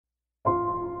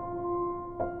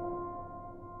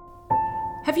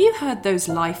Have you heard those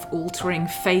life-altering,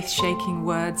 faith-shaking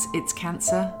words, "It's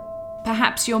cancer"?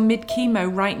 Perhaps you're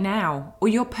mid-chemo right now, or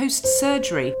you're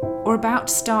post-surgery, or about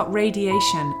to start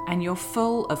radiation, and you're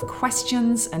full of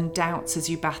questions and doubts as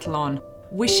you battle on,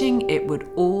 wishing it would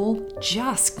all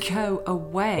just go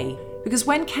away. Because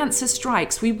when cancer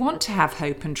strikes, we want to have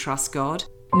hope and trust God,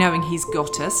 knowing He's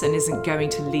got us and isn't going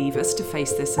to leave us to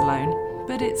face this alone.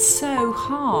 But it's so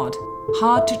hard.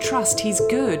 Hard to trust He's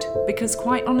good, because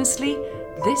quite honestly,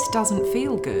 this doesn't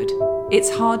feel good.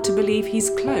 It's hard to believe He's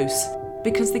close,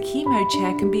 because the chemo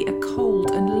chair can be a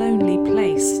cold and lonely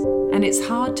place. And it's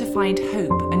hard to find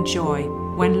hope and joy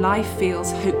when life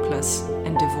feels hopeless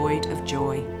and devoid of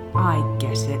joy. I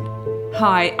get it.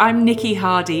 Hi, I'm Nikki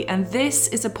Hardy, and this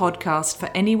is a podcast for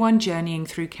anyone journeying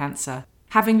through cancer.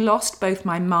 Having lost both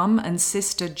my mum and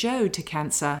sister Jo to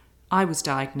cancer, I was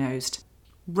diagnosed.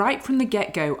 Right from the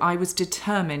get-go, I was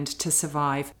determined to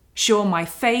survive. Sure, my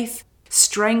faith,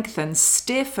 strength and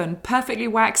stiff and perfectly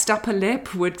waxed upper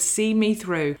lip would see me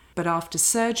through. But after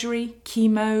surgery,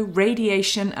 chemo,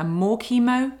 radiation and more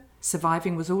chemo,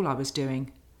 surviving was all I was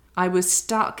doing. I was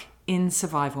stuck in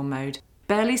survival mode,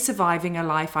 barely surviving a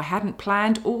life I hadn't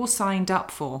planned or signed up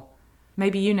for.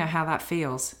 Maybe you know how that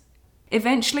feels.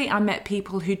 Eventually, I met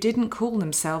people who didn't call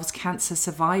themselves cancer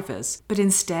survivors, but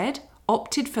instead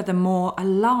opted for the more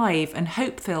alive and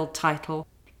hope-filled title,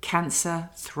 Cancer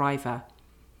Thriver.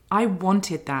 I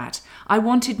wanted that. I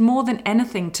wanted more than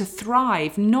anything to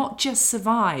thrive, not just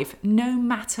survive, no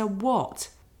matter what.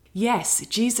 Yes,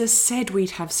 Jesus said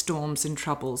we'd have storms and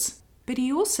troubles, but He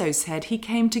also said He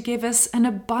came to give us an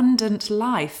abundant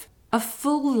life, a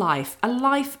full life, a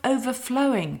life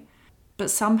overflowing.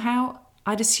 But somehow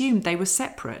I'd assumed they were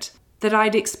separate, that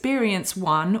I'd experience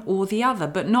one or the other,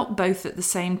 but not both at the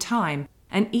same time,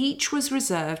 and each was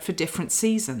reserved for different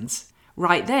seasons.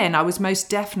 Right then, I was most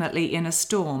definitely in a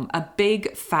storm, a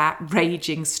big, fat,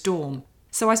 raging storm.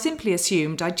 So I simply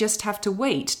assumed I'd just have to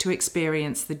wait to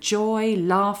experience the joy,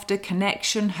 laughter,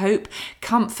 connection, hope,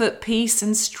 comfort, peace,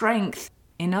 and strength.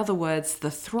 In other words, the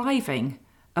thriving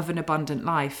of an abundant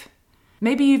life.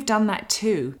 Maybe you've done that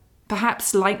too.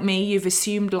 Perhaps, like me, you've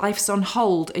assumed life's on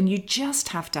hold and you just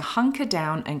have to hunker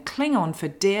down and cling on for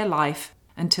dear life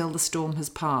until the storm has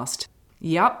passed.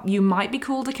 Yup, you might be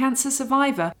called a cancer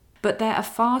survivor, but there are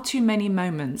far too many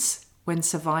moments when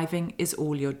surviving is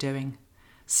all you're doing.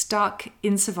 Stuck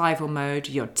in survival mode,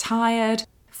 you're tired,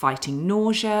 fighting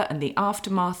nausea and the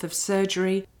aftermath of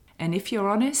surgery, and if you're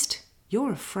honest,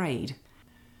 you're afraid.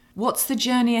 What's the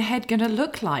journey ahead going to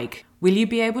look like? Will you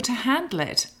be able to handle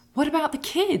it? What about the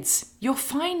kids, your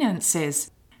finances?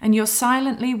 And you're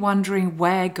silently wondering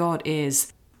where God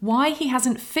is, why He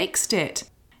hasn't fixed it,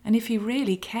 and if He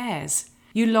really cares.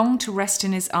 You long to rest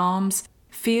in His arms,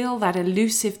 feel that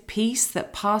elusive peace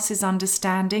that passes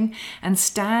understanding, and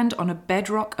stand on a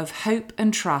bedrock of hope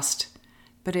and trust.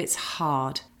 But it's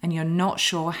hard, and you're not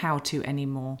sure how to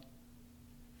anymore.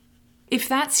 If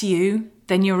that's you,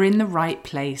 then you're in the right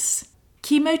place.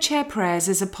 Chemo Chair Prayers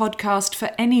is a podcast for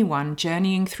anyone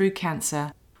journeying through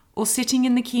cancer or sitting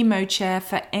in the chemo chair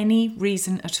for any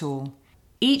reason at all.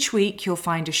 Each week you'll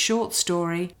find a short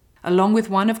story, along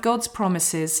with one of God's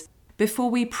promises,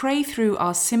 before we pray through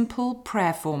our simple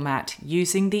prayer format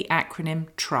using the acronym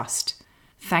TRUST,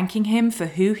 thanking Him for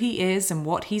who He is and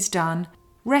what He's done,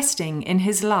 resting in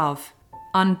His love,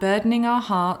 unburdening our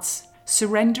hearts,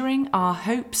 surrendering our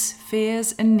hopes,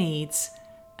 fears and needs,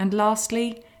 and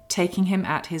lastly, taking Him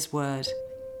at His word.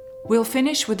 We'll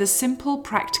finish with a simple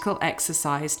practical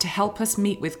exercise to help us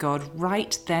meet with God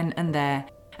right then and there,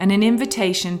 and an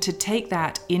invitation to take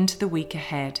that into the week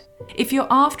ahead. If you're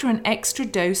after an extra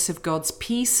dose of God's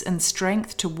peace and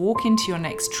strength to walk into your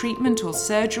next treatment or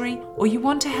surgery, or you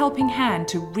want a helping hand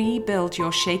to rebuild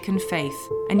your shaken faith,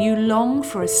 and you long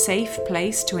for a safe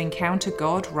place to encounter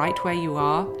God right where you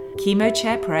are, Chemo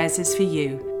Chair Prayers is for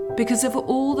you. Because of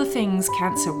all the things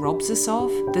cancer robs us of,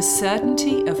 the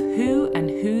certainty of who and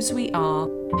whose we are,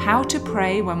 how to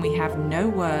pray when we have no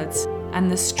words, and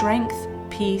the strength,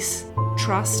 peace,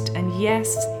 trust, and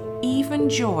yes, even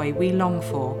joy we long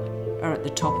for are at the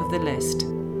top of the list.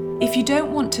 If you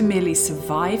don't want to merely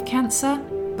survive cancer,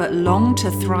 but long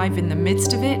to thrive in the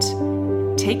midst of it,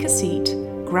 take a seat,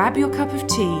 grab your cup of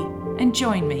tea, and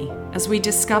join me as we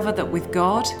discover that with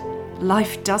God,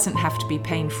 life doesn't have to be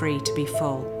pain-free to be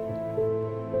full.